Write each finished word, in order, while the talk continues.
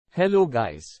Hello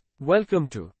guys. Welcome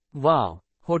to Wow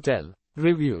Hotel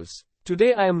Reviews.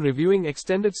 Today I am reviewing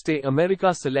Extended Stay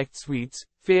America Select Suites,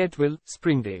 Fayetteville,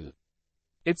 Springdale.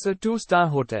 It's a 2-star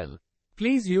hotel.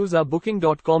 Please use our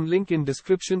booking.com link in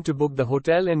description to book the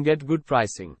hotel and get good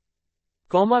pricing.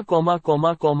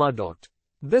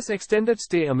 This Extended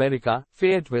Stay America,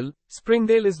 Fayetteville,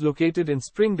 Springdale is located in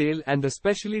Springdale and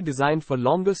especially designed for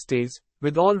longer stays,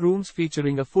 with all rooms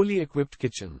featuring a fully equipped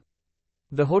kitchen.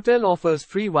 The hotel offers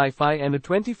free Wi-Fi and a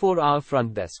 24-hour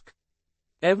front desk.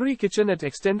 Every kitchen at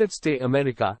Extended Stay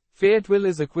America, Fayetteville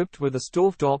is equipped with a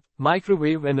stovetop,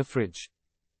 microwave and a fridge.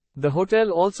 The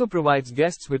hotel also provides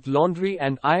guests with laundry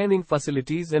and ironing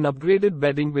facilities and upgraded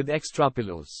bedding with extra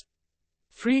pillows.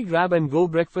 Free grab-and-go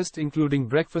breakfast including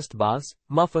breakfast bars,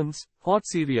 muffins, hot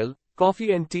cereal,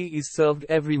 coffee and tea is served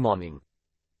every morning.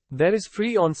 There is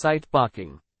free on-site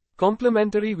parking.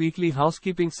 Complimentary weekly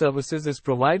housekeeping services is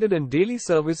provided and daily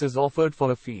service is offered for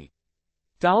a fee.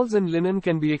 Towels and linen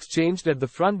can be exchanged at the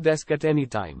front desk at any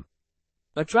time.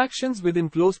 Attractions within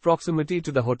close proximity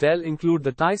to the hotel include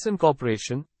the Tyson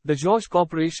Corporation, the George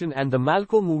Corporation and the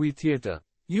Malco Movie Theatre.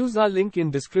 Use our link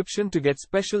in description to get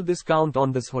special discount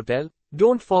on this hotel.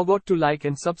 Don't forget to like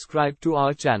and subscribe to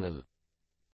our channel.